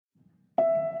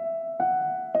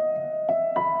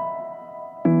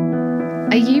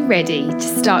Are you ready to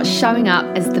start showing up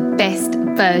as the best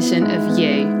version of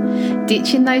you?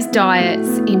 Ditching those diets,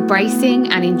 embracing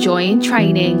and enjoying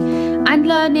training, and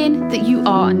learning that you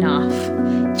are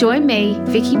enough. Join me,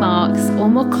 Vicky Marks, or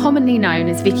more commonly known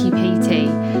as Vicky PT,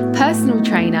 personal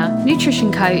trainer,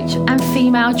 nutrition coach, and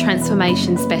female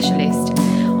transformation specialist,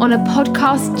 on a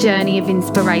podcast journey of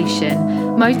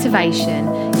inspiration,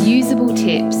 motivation, usable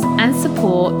tips and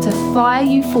support to fire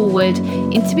you forward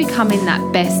into becoming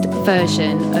that best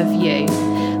version of you,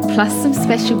 plus some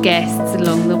special guests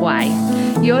along the way.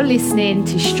 You're listening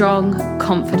to Strong,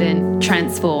 Confident,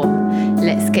 Transform.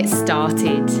 Let's get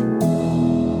started.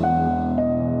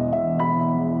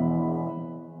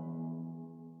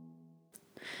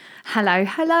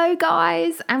 Hello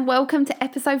guys, and welcome to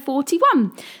episode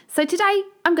 41. So today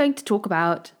I'm going to talk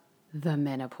about the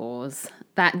menopause,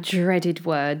 that dreaded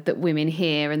word that women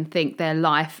hear and think their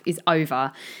life is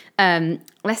over.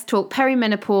 Let's talk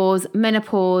perimenopause,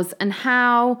 menopause, and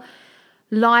how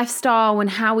lifestyle and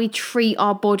how we treat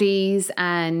our bodies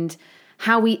and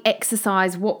how we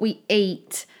exercise, what we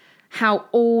eat, how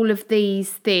all of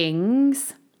these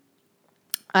things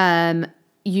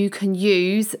you can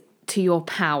use to your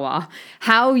power,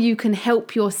 how you can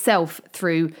help yourself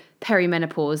through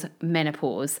perimenopause,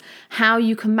 menopause, how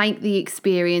you can make the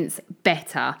experience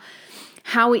better,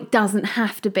 how it doesn't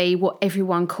have to be what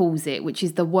everyone calls it, which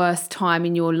is the worst time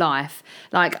in your life.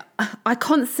 Like, I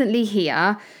constantly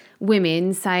hear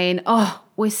women saying, oh,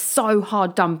 we're so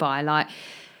hard done by. Like,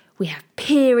 we have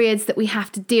periods that we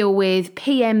have to deal with,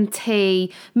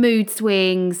 PMT, mood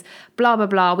swings, blah, blah,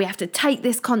 blah. We have to take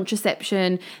this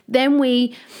contraception. Then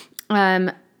we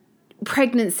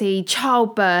pregnancy,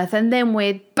 childbirth, and then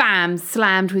we're bam,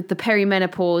 slammed with the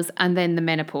perimenopause and then the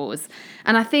menopause.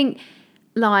 And I think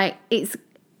like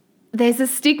there's a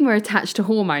stigma attached to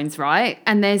hormones, right?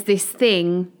 And there's this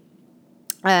thing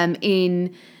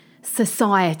in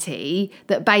society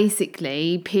that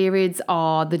basically periods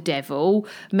are the devil,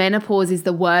 menopause is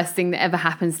the worst thing that ever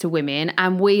happens to women,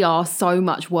 and we are so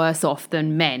much worse off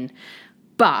than men.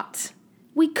 But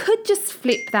we could just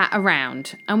flip that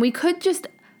around, and we could just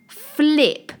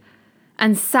flip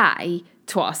and say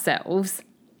to ourselves,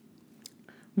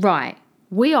 right,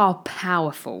 we are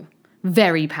powerful,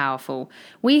 very powerful.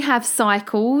 We have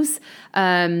cycles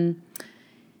that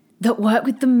work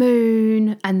with the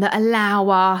moon and that allow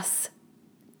us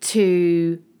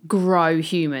to grow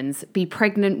humans, be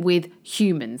pregnant with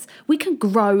humans. We can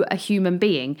grow a human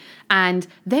being, and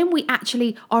then we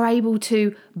actually are able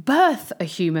to birth a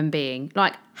human being.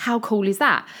 Like, how cool is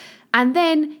that? And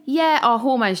then, yeah, our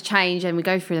hormones change and we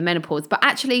go through the menopause, but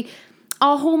actually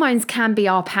our hormones can be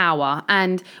our power,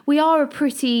 and we are a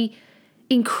pretty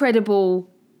incredible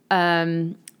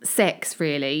sex,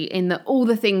 really, in that all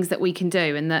the things that we can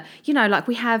do, and that, you know, like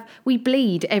we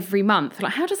bleed every month.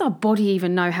 Like, how does our body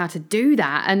even know how to do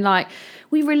that? And like,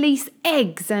 we release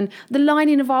eggs and the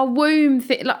lining of our womb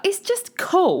like, it's just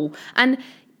cool. And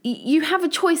you have a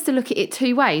choice to look at it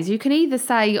two ways. You can either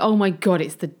say, oh my God,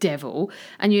 it's the devil.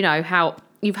 And you know how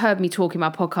you've heard me talk in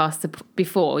my podcast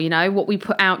before, you know, what we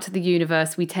put out to the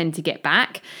universe, we tend to get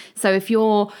back. So if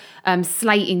you're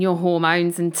slating your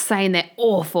hormones and saying they're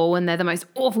awful and they're the most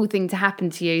awful thing to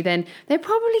happen to you, then they're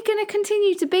probably going to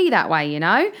continue to be that way, you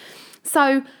know?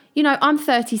 So, you know, I'm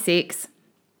 36.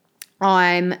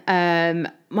 My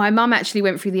mum actually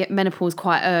went through the menopause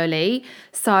quite early.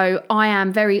 So I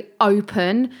am very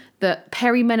open that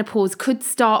perimenopause could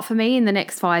start for me in the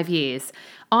next 5 years.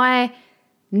 I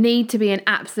need to be an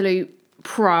absolute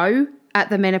pro at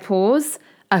the menopause,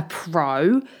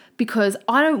 because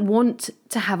I don't want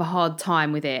to have a hard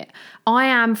time with it. I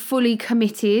am fully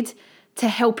committed to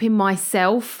helping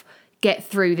myself get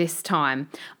through this time.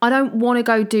 I don't want to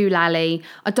go doolally.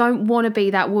 I don't want to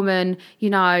be that woman, you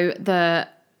know,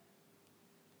 that,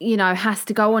 you know, has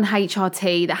to go on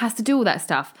HRT, that has to do all that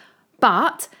stuff.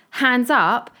 But hands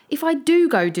up, if I do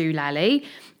go doolally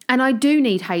and I do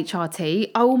need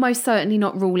HRT, I will most certainly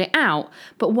not rule it out.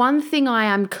 But one thing I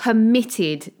am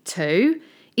committed to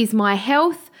is my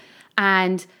health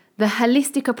and the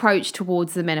holistic approach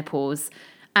towards the menopause.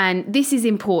 And this is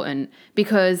important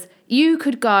because you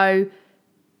could go,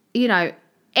 you know,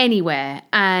 anywhere,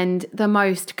 and the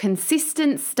most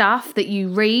consistent stuff that you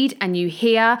read and you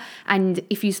hear, and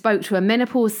if you spoke to a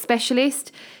menopause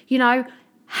specialist, you know,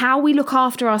 how we look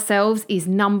after ourselves is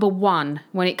number one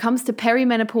when it comes to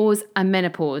perimenopause and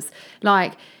menopause.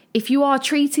 Like, if you are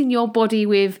treating your body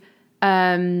with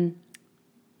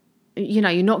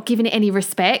you're not giving it any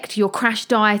respect. You're crash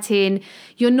dieting.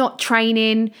 You're not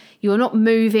training. You're not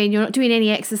moving. You're not doing any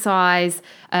exercise.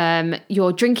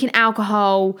 You're drinking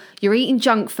alcohol. You're eating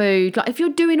junk food. Like, if you're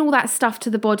doing all that stuff to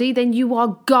the body, then you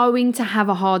are going to have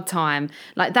a hard time.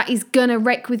 Like, that is going to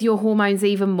wreck with your hormones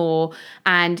even more.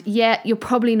 And yeah, you're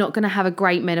probably not going to have a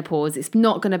great menopause. It's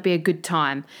not going to be a good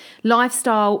time.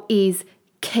 Lifestyle is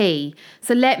key.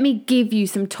 So let me give you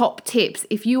some top tips.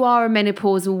 If you are a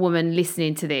menopausal woman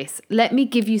listening to this, let me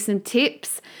give you some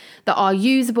tips that are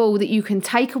usable, that you can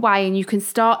take away and you can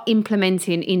start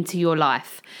implementing into your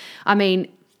life. I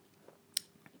mean,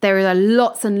 there are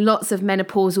lots and lots of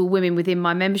menopausal women within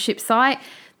my membership site.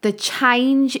 The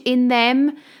change in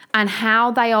them and how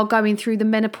they are going through the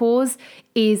menopause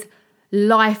is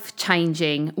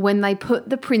life-changing when they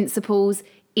put the principles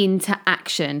into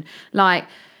action. Like,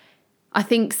 I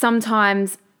think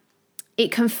sometimes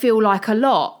it can feel like a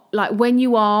lot. Like, when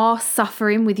you are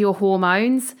suffering with your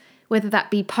hormones, whether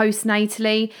that be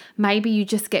postnatally, maybe you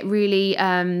just get really,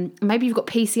 maybe you've got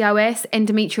PCOS,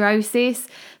 endometriosis,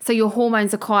 so your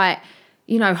hormones are quite,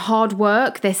 hard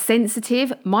work. They're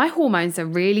sensitive. My hormones are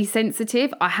really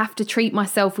sensitive. I have to treat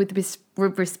myself with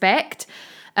respect.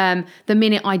 The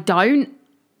minute I don't,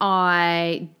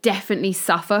 I definitely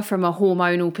suffer from a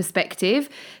hormonal perspective.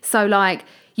 So, like,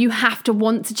 you have to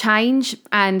want to change.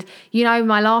 And,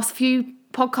 my last few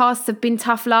podcasts have been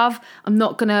tough love. I'm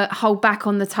not going to hold back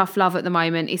on the tough love at the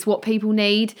moment. It's what people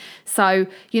need. So,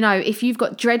 if you've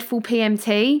got dreadful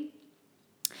PMT,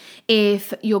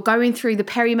 if you're going through the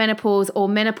perimenopause or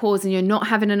menopause and you're not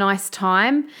having a nice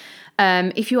time,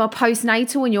 if you are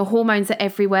postnatal and your hormones are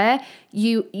everywhere,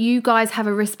 you guys have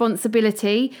a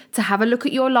responsibility to have a look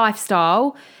at your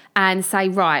lifestyle and say,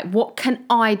 right, what can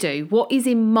I do? What is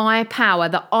in my power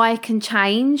that I can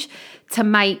change to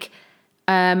make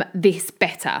this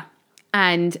better?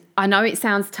 And I know it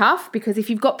sounds tough, because if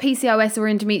you've got PCOS or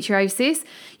endometriosis,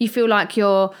 you feel like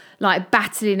you're like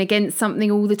battling against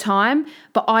something all the time.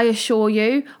 But I assure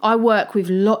you, I work with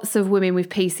lots of women with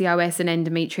PCOS and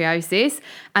endometriosis,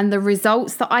 and the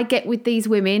results that I get with these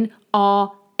women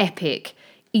are epic.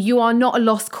 You are not a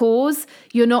lost cause.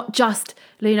 You're not just,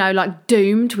 like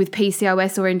doomed with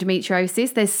PCOS or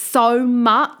endometriosis. There's so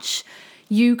much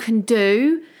you can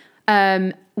do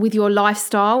with your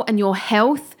lifestyle and your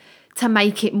health to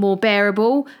make it more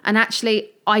bearable. And actually,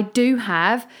 I do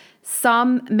have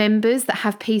some members that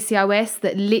have PCOS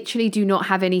that literally do not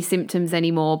have any symptoms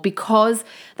anymore because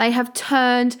they have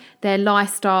turned their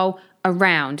lifestyle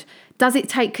around. Does it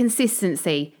take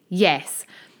consistency? Yes.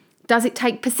 Does it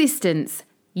take persistence?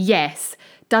 Yes.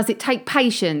 Does it take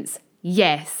patience?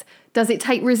 Yes. Does it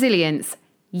take resilience?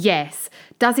 Yes.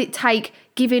 Does it take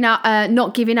giving up,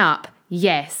 not giving up?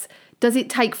 Yes. Does it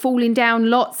take falling down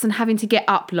lots and having to get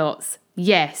up lots?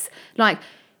 Yes. Like,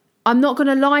 I'm not going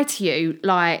to lie to you,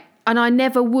 and I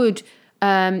never would,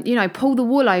 pull the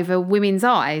wool over women's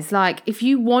eyes. Like, if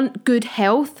you want good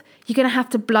health, you're going to have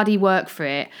to bloody work for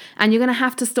it. And you're going to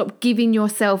have to stop giving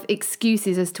yourself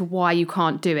excuses as to why you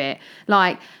can't do it.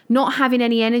 Like, not having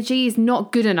any energy is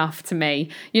not good enough to me.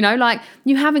 You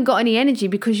haven't got any energy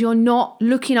because you're not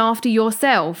looking after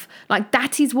yourself. Like,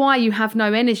 that is why you have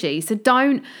no energy. So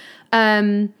don't,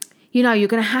 you're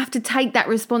going to have to take that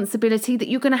responsibility that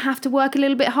you're going to have to work a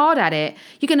little bit hard at it.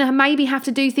 You're going to maybe have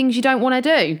to do things you don't want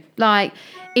to do. Like,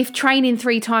 if training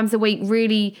 3 times a week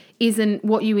really isn't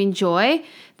what you enjoy,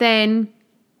 then,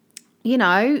 you're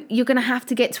going to have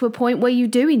to get to a point where you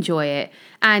do enjoy it.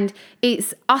 And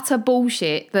it's utter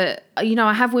bullshit that,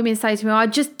 I have women say to me, I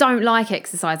just don't like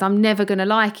exercise. I'm never going to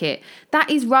like it. That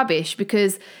is rubbish,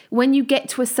 because when you get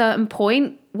to a certain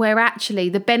point where actually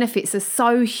the benefits are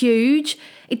so huge,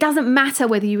 it doesn't matter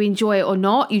whether you enjoy it or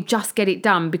not. You just get it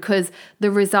done, because the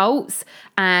results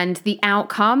and the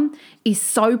outcome is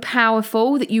so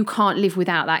powerful that you can't live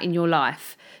without that in your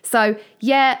life. So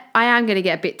yeah, I am going to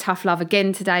get a bit tough love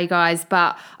again today, guys,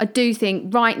 but I do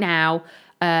think right now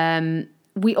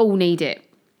we all need it.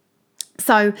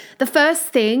 So the first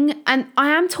thing, and I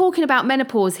am talking about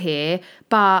menopause here,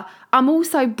 but I'm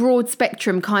also broad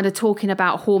spectrum kind of talking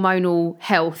about hormonal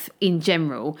health in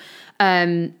general.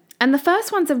 And the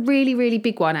first one's a really, really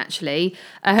big one, actually.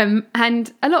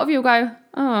 And a lot of you will go,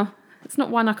 oh, it's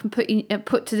not one I can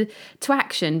put to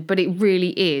action, but it really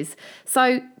is.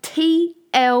 So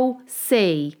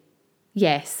TLC.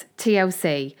 Yes,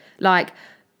 TLC. Like,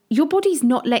 your body's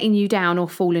not letting you down or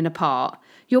falling apart.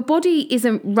 Your body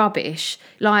isn't rubbish.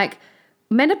 Like,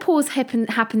 menopause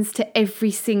happens to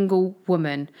every single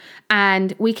woman,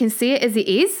 and we can see it as it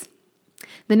is.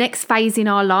 The next phase in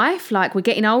our life, like, we're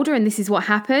getting older and this is what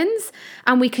happens,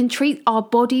 and we can treat our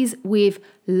bodies with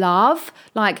love.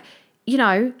 Like,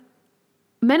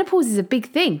 menopause is a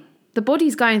big thing. The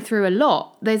body's going through a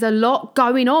lot. There's a lot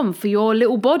going on for your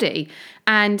little body.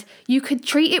 And you could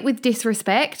treat it with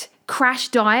disrespect, crash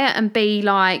diet and be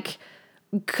like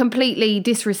completely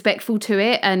disrespectful to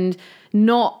it and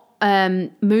not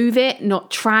move it,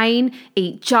 not train,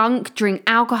 eat junk, drink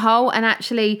alcohol and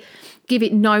actually give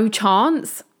it no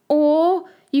chance. Or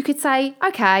you could say,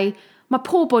 okay, my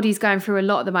poor body's going through a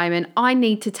lot at the moment. I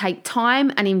need to take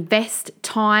time and invest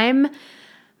time,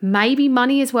 maybe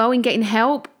money as well, in getting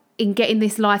help, in getting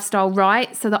this lifestyle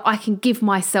right so that I can give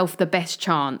myself the best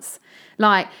chance.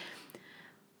 Like,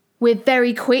 we're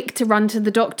very quick to run to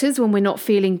the doctors when we're not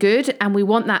feeling good and we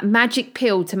want that magic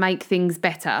pill to make things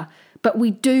better. But we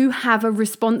do have a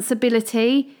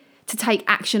responsibility to take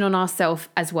action on ourselves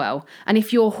as well. And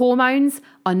if your hormones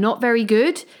are not very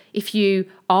good, if you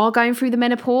are going through the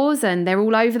menopause and they're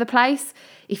all over the place,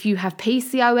 if you have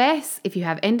PCOS, if you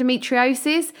have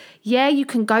endometriosis, yeah, you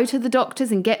can go to the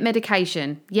doctors and get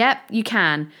medication. Yep, you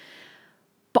can.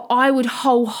 But I would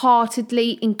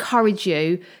wholeheartedly encourage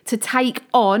you to take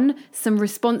on some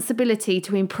responsibility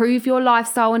to improve your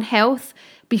lifestyle and health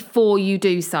before you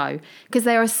do so, because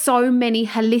there are so many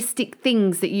holistic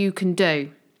things that you can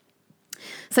do.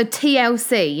 So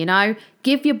TLC,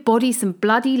 give your body some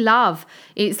bloody love.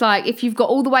 It's like if you've got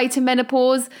all the way to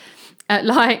menopause,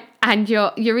 and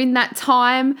you're in that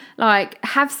time, like,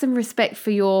 have some respect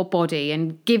for your body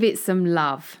and give it some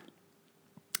love.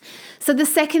 So the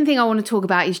second thing I want to talk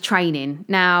about is training.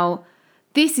 Now,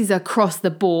 this is across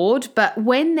the board, but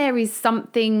when there is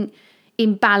something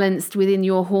imbalanced within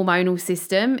your hormonal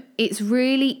system, it's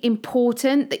really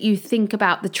important that you think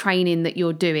about the training that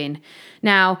you're doing.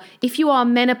 Now, if you are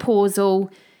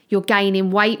menopausal, you're gaining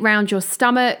weight around your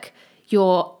stomach,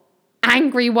 you're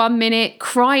angry 1 minute,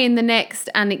 crying the next,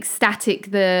 and ecstatic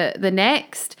the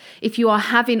next. If you are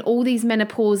having all these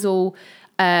menopausal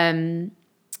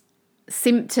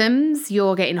symptoms,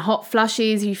 you're getting hot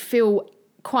flushes, you feel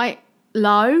quite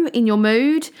low in your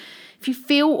mood. If you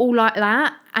feel all like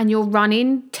that and you're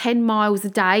running 10 miles a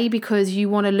day because you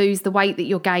want to lose the weight that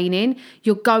you're gaining,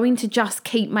 you're going to just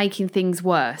keep making things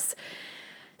worse.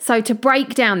 So to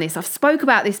break down this, I've spoke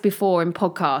about this before in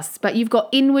podcasts, but you've got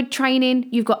inward training,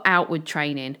 you've got outward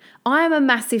training. I am a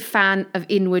massive fan of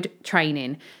inward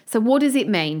training. So what does it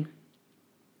mean?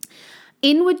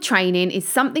 Inward training is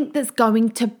something that's going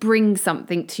to bring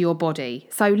something to your body.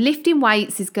 So lifting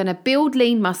weights is going to build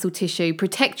lean muscle tissue,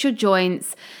 protect your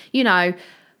joints,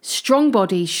 strong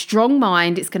body, strong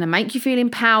mind. It's going to make you feel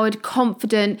empowered,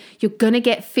 confident. You're going to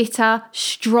get fitter,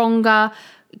 stronger,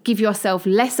 give yourself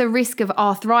lesser risk of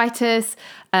arthritis,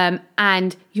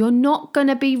 and you're not going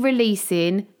to be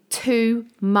releasing too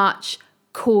much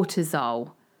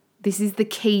cortisol. This is the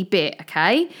key bit,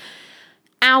 okay?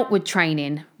 Outward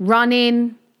training,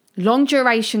 running, long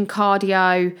duration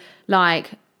cardio,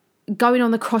 like going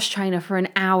on the cross trainer for an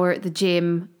hour at the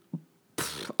gym.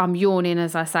 I'm yawning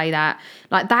as I say that.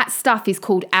 Like, that stuff is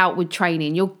called outward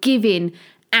training. You're giving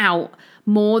out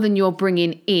more than you're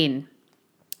bringing in.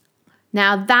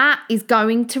 Now, that is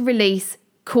going to release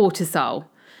cortisol.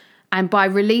 And by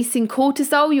releasing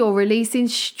cortisol, you're releasing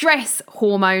stress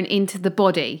hormone into the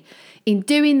body. In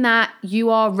doing that, you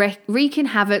are wreaking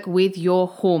havoc with your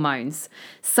hormones.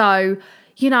 So,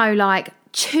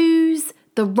 choose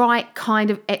the right kind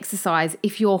of exercise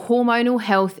if your hormonal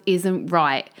health isn't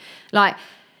right. Like,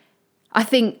 I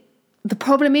think the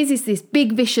problem is this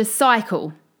big vicious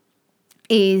cycle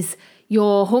is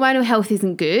your hormonal health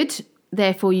isn't good,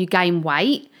 therefore you gain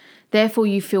weight. Therefore,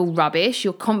 you feel rubbish,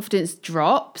 your confidence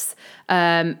drops.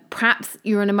 Perhaps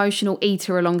you're an emotional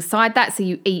eater alongside that, so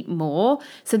you eat more.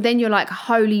 So then you're like,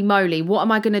 holy moly, what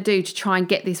am I going to do to try and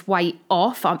get this weight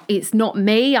off? It's not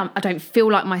me. I don't feel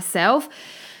like myself.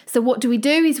 So what do?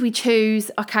 Is we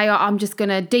choose, okay, I'm just going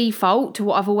to default to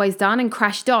what I've always done and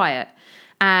crash diet.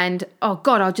 And, oh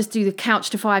God, I'll just do the couch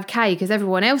to 5K because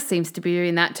everyone else seems to be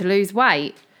doing that to lose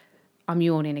weight. I'm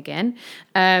yawning again.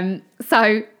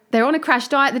 So they're on a crash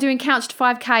diet, they're doing couch to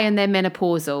 5K and they're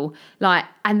menopausal.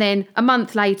 And then a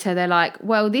month later, they're like,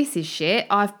 well, this is shit.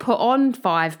 I've put on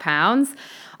 5 pounds.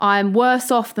 I'm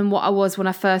worse off than what I was when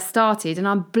I first started. And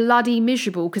I'm bloody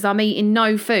miserable because I'm eating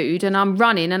no food and I'm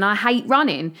running and I hate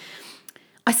running.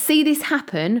 I see this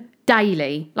happen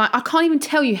daily. I can't even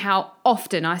tell you how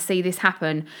often I see this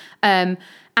happen.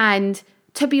 And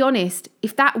to be honest,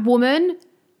 if that woman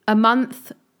a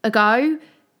month ago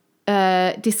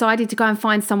decided to go and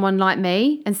find someone like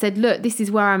me and said, look, this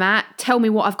is where I'm at, tell me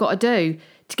what I've got to do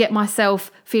to get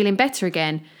myself feeling better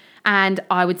again. And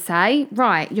I would say,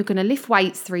 right, you're going to lift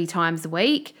weights 3 times a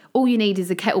week. All you need is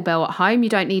a kettlebell at home. You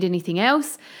don't need anything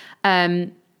else.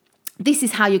 This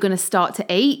is how you're going to start to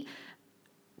eat.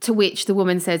 To which the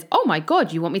woman says, oh my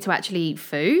God, you want me to actually eat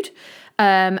food?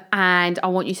 And I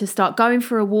want you to start going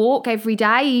for a walk every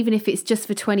day, even if it's just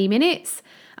for 20 minutes.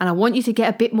 And I want you to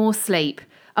get a bit more sleep.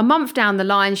 A month down the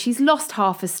line, she's lost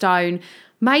half a stone,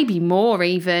 maybe more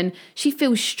even. She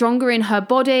feels stronger in her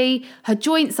body. Her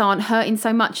joints aren't hurting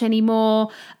so much anymore.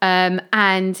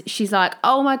 And she's like,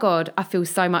 oh my God, I feel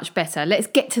so much better. Let's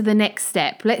get to the next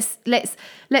step. Let's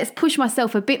push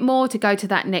myself a bit more to go to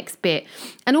that next bit.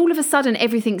 And all of a sudden,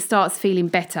 everything starts feeling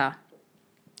better.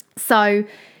 So,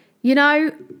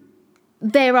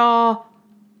 there are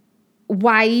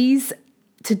ways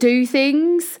to do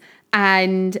things,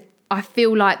 and I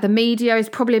feel like the media is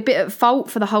probably a bit at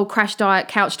fault for the whole crash diet,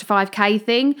 couch to 5K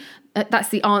thing. That's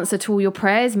the answer to all your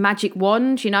prayers. Magic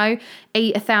wand,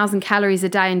 eat 1,000 calories a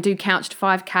day and do couch to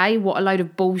 5K. What a load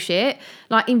of bullshit.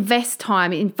 Like, invest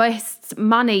time, invest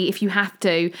money if you have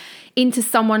to into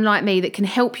someone like me that can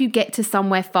help you get to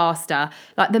somewhere faster.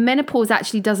 Like, the menopause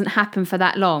actually doesn't happen for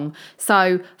that long.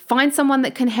 So find someone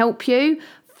that can help you.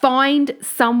 Find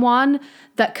someone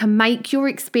that can make your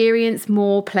experience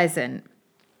more pleasant.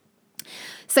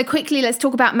 So quickly, let's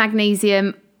talk about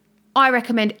magnesium. I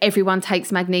recommend everyone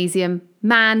takes magnesium.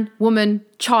 Man, woman,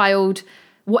 child,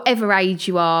 whatever age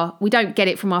you are. We don't get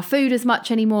it from our food as much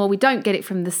anymore. We don't get it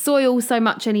from the soil so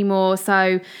much anymore.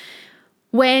 So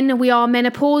when we are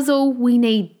menopausal, we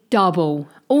need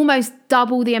almost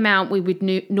double the amount we would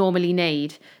normally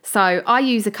need. So I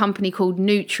use a company called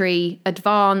Nutri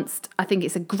Advanced. I think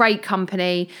it's a great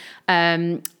company.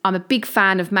 I'm a big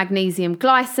fan of magnesium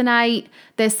glycinate.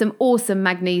 There's some awesome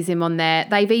magnesium on there.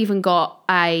 They've even got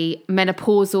a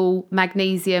menopausal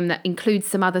magnesium that includes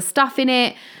some other stuff in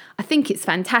it. I think it's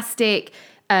fantastic.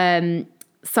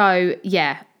 So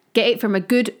yeah, get it from a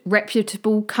good,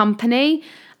 reputable company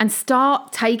and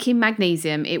start taking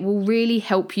magnesium. It will really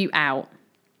help you out.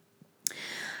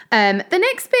 The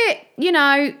next bit,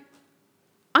 I'm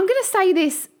going to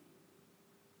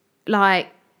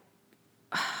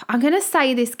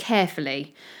say this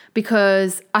carefully,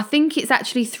 because I think it's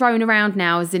actually thrown around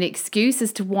now as an excuse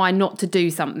as to why not to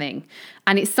do something.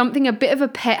 And it's something a bit of a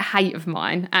pet hate of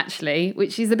mine, actually,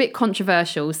 which is a bit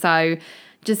controversial. So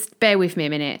just bear with me a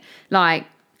minute. Like,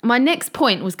 my next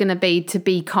point was going to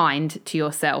be kind to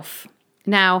yourself.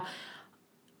 Now,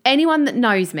 anyone that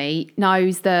knows me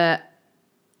knows that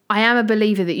I am a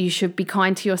believer that you should be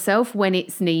kind to yourself when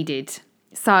it's needed.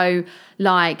 So,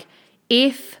 like,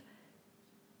 if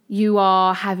you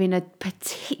are having a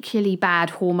particularly bad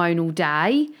hormonal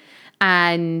day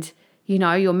and,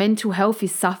 your mental health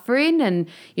is suffering and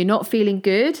you're not feeling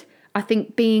good, I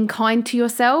think being kind to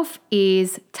yourself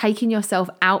is taking yourself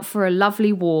out for a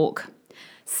lovely walk,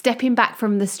 stepping back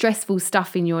from the stressful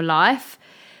stuff in your life,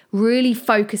 really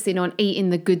focusing on eating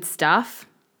the good stuff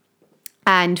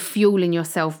and fueling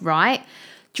yourself right,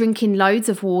 drinking loads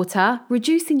of water,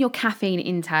 reducing your caffeine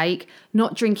intake,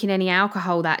 not drinking any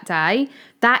alcohol that day.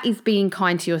 That is being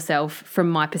kind to yourself from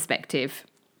my perspective.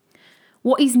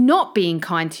 What is not being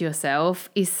kind to yourself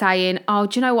is saying, oh,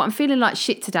 do you know what? I'm feeling like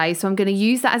shit today, so I'm going to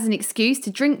use that as an excuse to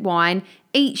drink wine,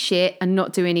 eat shit, and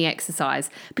not do any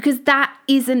exercise. Because that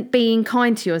isn't being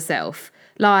kind to yourself.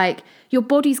 Like, your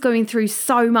body's going through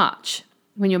so much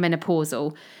when you're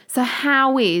menopausal. So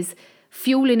how is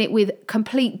fueling it with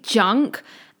complete junk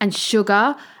and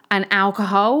sugar and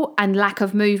alcohol and lack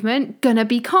of movement gonna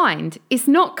be kind? It's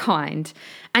not kind.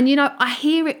 And I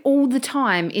hear it all the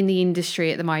time in the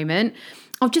industry at the moment.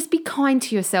 Oh, just be kind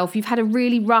to yourself. You've had a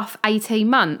really rough 18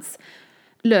 months.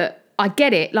 Look, I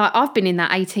get it. Like, I've been in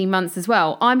that 18 months as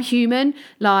well. I'm human.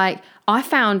 Like, I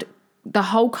found the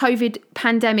whole COVID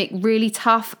pandemic really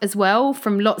tough as well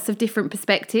from lots of different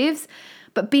perspectives.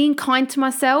 But being kind to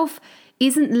myself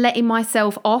isn't letting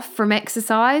myself off from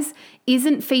exercise,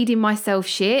 isn't feeding myself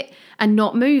shit and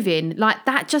not moving. Like,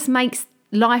 that just makes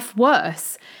life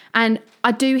worse. And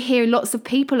I do hear lots of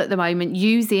people at the moment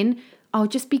using, oh,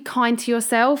 just be kind to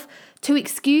yourself, to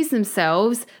excuse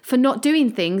themselves for not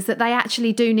doing things that they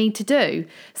actually do need to do.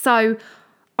 So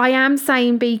I am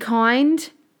saying be kind,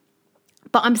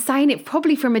 but I'm saying it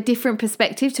probably from a different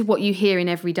perspective to what you hear in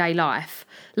everyday life.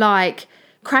 Like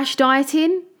crash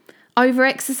dieting, over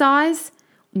exercise,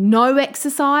 no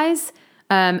exercise,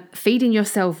 feeding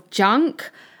yourself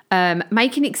junk,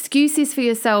 making excuses for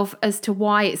yourself as to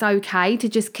why it's okay to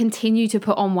just continue to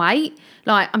put on weight.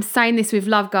 Like, I'm saying this with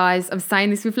love, guys. I'm saying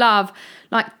this with love.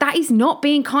 Like, that is not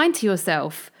being kind to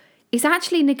yourself. It's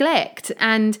actually neglect.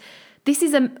 And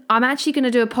I'm actually going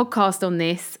to do a podcast on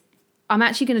this. I'm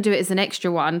actually going to do it as an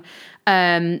extra one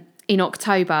in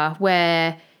October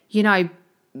where,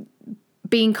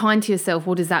 being kind to yourself,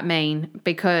 what does that mean?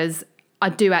 Because I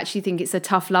do actually think it's a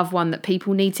tough love one that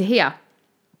people need to hear.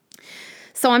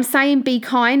 So I'm saying be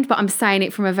kind, but I'm saying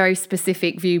it from a very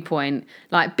specific viewpoint.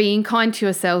 Like, being kind to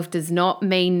yourself does not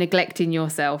mean neglecting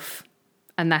yourself.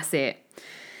 And that's it.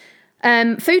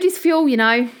 Food is fuel, you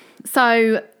know.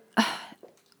 So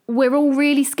we're all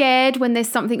really scared when there's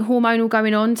something hormonal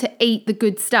going on to eat the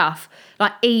good stuff.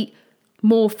 Like, eat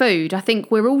more food. I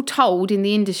think we're all told in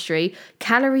the industry,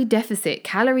 calorie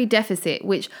deficit,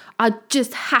 which I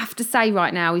just have to say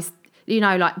right now is, you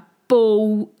know, like,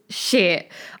 bullshit.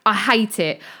 I hate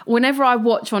it. Whenever I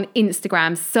watch on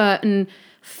Instagram certain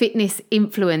fitness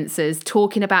influencers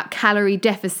talking about calorie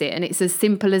deficit and it's as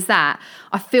simple as that,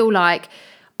 I feel like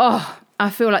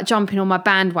jumping on my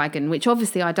bandwagon, which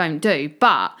obviously I don't do,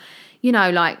 but you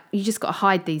know, like, you just got to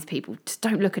hide these people. Just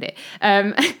don't look at it.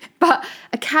 But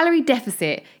a calorie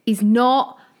deficit is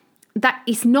not that.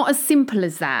 It's not as simple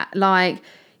as that. Like,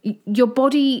 your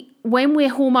body, when we're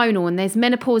hormonal and there's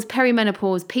menopause,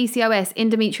 perimenopause, PCOS,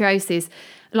 endometriosis,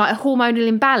 like a hormonal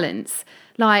imbalance,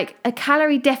 like, a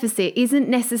calorie deficit isn't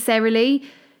necessarily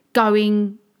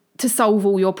going to solve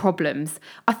all your problems.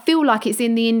 I feel like it's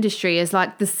in the industry as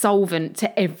like the solvent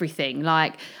to everything.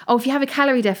 Like, oh, if you have a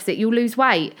calorie deficit, you'll lose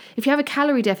weight. If you have a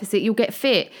calorie deficit, you'll get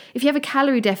fit. If you have a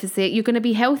calorie deficit, you're going to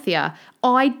be healthier.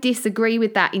 I disagree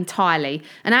with that entirely.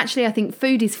 And actually, I think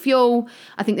food is fuel.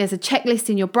 I think there's a checklist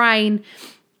in your brain.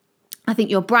 I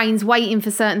think your brain's waiting for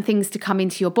certain things to come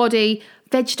into your body.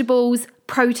 Vegetables,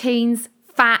 proteins,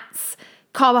 fats,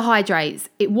 carbohydrates.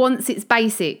 It wants its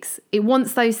basics. It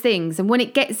wants those things. And when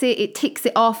it gets it, it ticks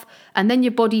it off, and then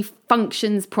your body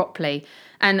functions properly.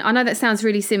 And I know that sounds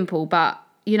really simple, but,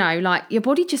 you know, like, your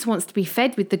body just wants to be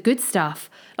fed with the good stuff.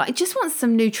 Like, it just wants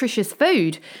some nutritious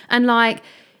food. And, like,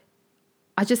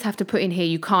 I just have to put in here,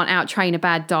 you can't out-train a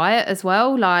bad diet as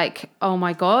well. Like, oh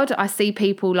my God, I see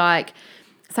people like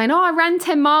saying, oh, I ran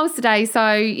 10 miles today,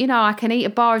 so, you know, I can eat a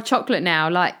bar of chocolate now.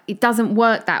 Like, it doesn't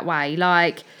work that way.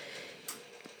 Like,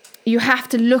 you have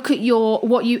to look at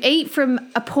what you eat from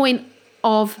a point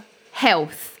of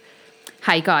health.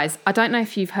 Hey guys, I don't know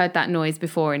if you've heard that noise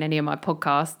before in any of my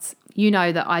podcasts. You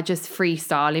know that I just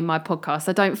freestyle in my podcast.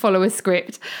 I don't follow a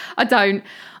script. I don't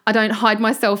hide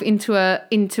myself into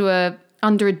a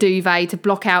under a duvet to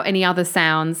block out any other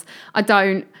sounds. I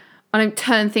don't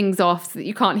turn things off so that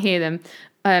you can't hear them.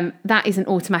 That is an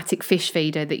automatic fish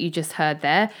feeder that you just heard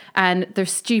there. And the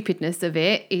stupidness of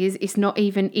it is it's not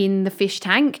even in the fish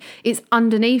tank. It's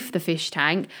underneath the fish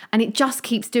tank. And it just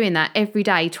keeps doing that every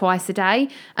day, twice a day.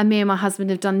 And me and my husband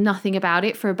have done nothing about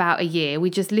it for about a year. We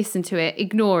just listen to it,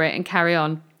 ignore it, and carry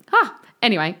on.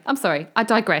 Anyway, I'm sorry. I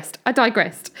digressed.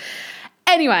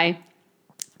 Anyway,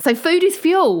 so food is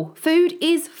fuel. Food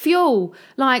is fuel.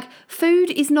 Like,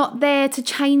 food is not there to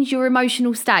change your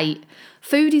emotional state.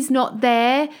 Food is not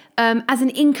there as an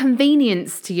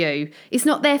inconvenience to you. It's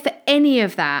not there for any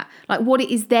of that. Like, what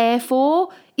it is there for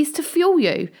is to fuel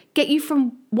you, get you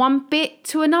from one bit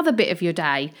to another bit of your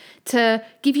day, to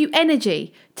give you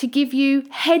energy, to give you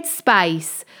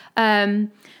headspace, to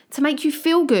make you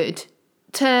feel good,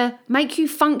 to make you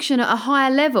function at a higher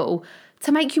level,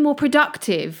 to make you more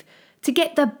productive, to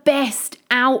get the best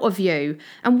out of you.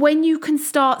 And when you can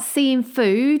start seeing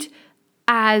food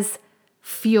as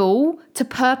fuel to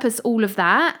purpose all of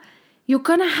that, you're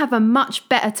going to have a much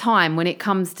better time when it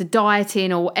comes to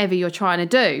dieting or whatever you're trying to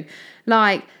do.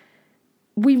 Like,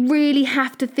 we really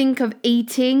have to think of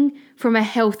eating from a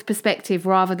health perspective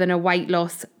rather than a weight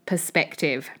loss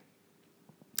perspective.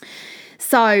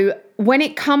 So when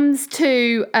it comes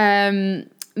to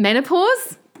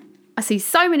menopause, I see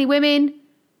so many women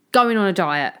going on a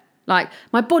diet. Like,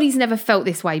 my body's never felt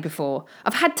this way before.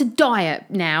 I've had to diet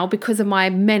now because of my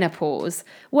menopause.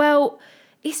 Well,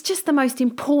 it's just the most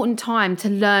important time to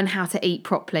learn how to eat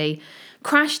properly.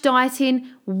 Crash dieting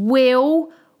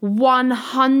will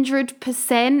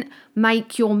 100%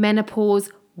 make your menopause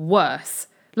worse.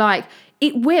 Like,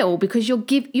 it will, because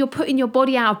you're putting your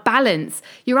body out of balance.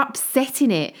 You're upsetting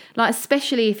it. Like,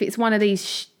 especially if it's one of these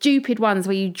stupid ones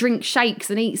where you drink shakes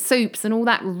and eat soups and all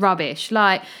that rubbish.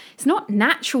 Like, it's not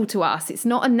natural to us. It's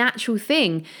not a natural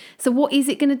thing. So what is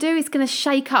it going to do? It's going to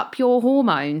shake up your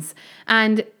hormones.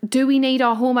 And do we need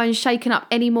our hormones shaken up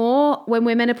anymore when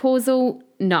we're menopausal?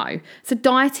 No. So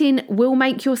dieting will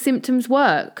make your symptoms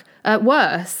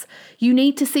worse. You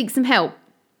need to seek some help.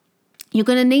 You're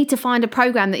going to need to find a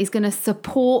program that is going to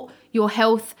support your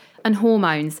health and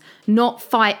hormones, not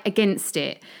fight against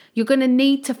it. You're going to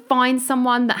need to find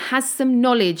someone that has some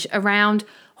knowledge around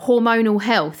hormonal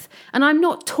health. And I'm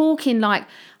not talking like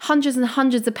hundreds and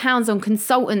hundreds of pounds on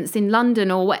consultants in London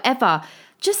or whatever.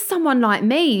 just someone like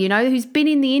me, you know, who's been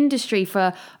in the industry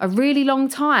for a really long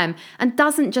time and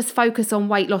doesn't just focus on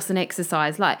weight loss and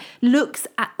exercise, like looks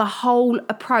at the whole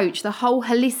approach, the whole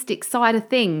holistic side of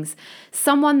things.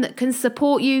 Someone that can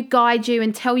support you, guide you,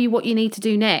 and tell you what you need to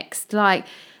do next. Like,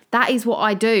 that is what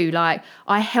I do. Like,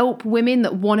 I help women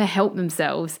that want to help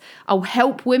themselves. I'll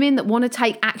help women that want to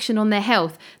take action on their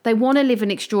health. They want to live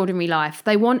an extraordinary life.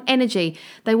 They want energy.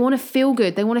 They want to feel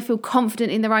good. They want to feel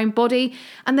confident in their own body.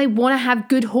 And they want to have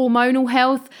good hormonal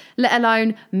health, let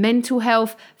alone mental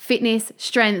health, fitness,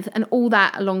 strength, and all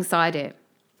that alongside it.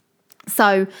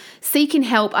 So seeking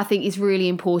help, I think, is really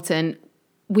important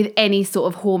with any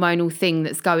sort of hormonal thing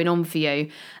that's going on for you.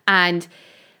 And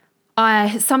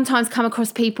I sometimes come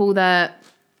across people that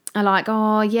are like,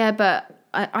 oh yeah, but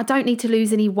I don't need to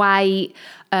lose any weight.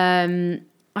 I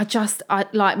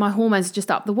like my hormones are just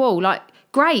up the wall. Like,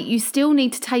 great, you still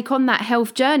need to take on that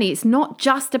health journey. It's not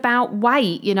just about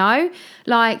weight, you know,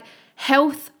 like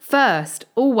health first,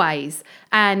 always.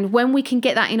 And when we can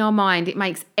get that in our mind, it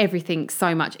makes everything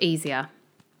so much easier.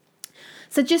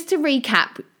 So just to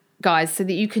recap, guys, so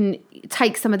that you can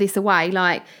take some of this away,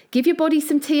 like give your body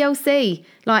some TLC.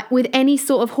 Like with any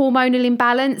sort of hormonal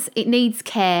imbalance, it needs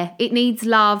care, it needs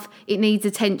love, it needs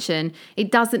attention.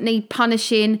 It doesn't need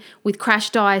punishing with crash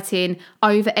dieting,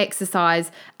 over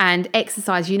exercise, and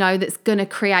exercise, you know, that's going to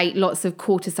create lots of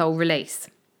cortisol release.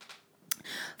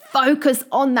 Focus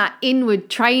on that inward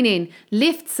training.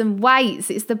 Lift some weights.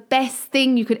 It's the best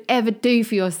thing you could ever do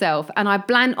for yourself. And I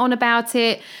blant on about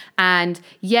it. And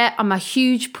yeah, I'm a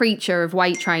huge preacher of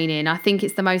weight training. I think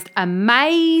it's the most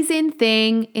amazing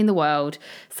thing in the world.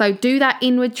 So do that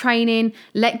inward training.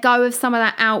 Let go of some of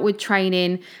that outward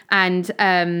training, and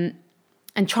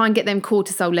try and get them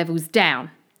cortisol levels down.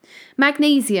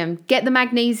 Magnesium. Get the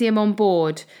magnesium on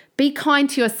board. Be kind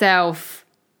to yourself.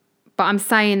 But I'm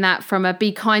saying that from a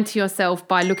be kind to yourself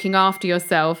by looking after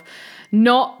yourself,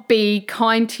 not be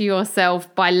kind to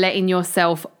yourself by letting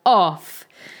yourself off.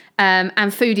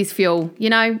 And food is fuel, you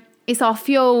know, it's our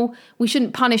fuel. We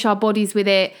shouldn't punish our bodies with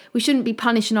it. We shouldn't be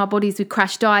punishing our bodies with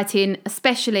crash dieting,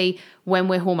 especially when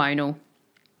we're hormonal.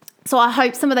 So I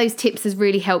hope some of those tips has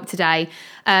really helped today.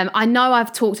 I know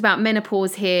I've talked about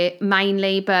menopause here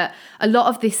mainly, but a lot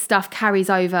of this stuff carries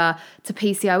over to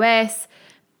PCOS,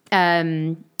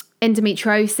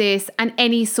 endometriosis, and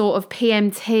any sort of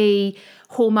PMT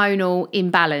hormonal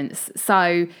imbalance.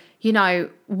 So, you know,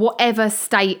 whatever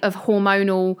state of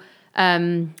hormonal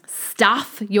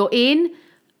stuff you're in,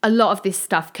 a lot of this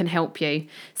stuff can help you.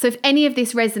 So if any of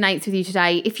this resonates with you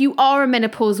today, if you are a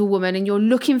menopausal woman and you're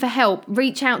looking for help,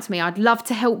 reach out to me. I'd love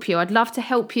to help you. I'd love to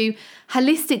help you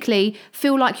holistically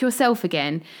feel like yourself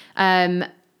again.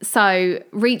 So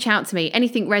reach out to me.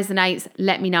 Anything resonates,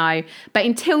 let me know. But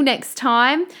until next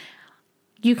time,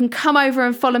 you can come over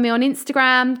and follow me on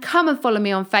Instagram, come and follow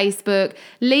me on Facebook,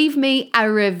 leave me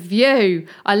a review.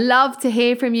 I love to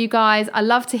hear from you guys. I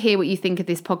love to hear what you think of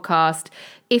this podcast.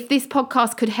 If this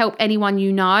podcast could help anyone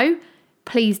you know,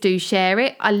 please do share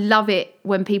it. I love it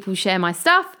when people share my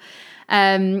stuff.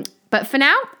 But for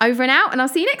now, over and out, and I'll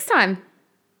see you next time.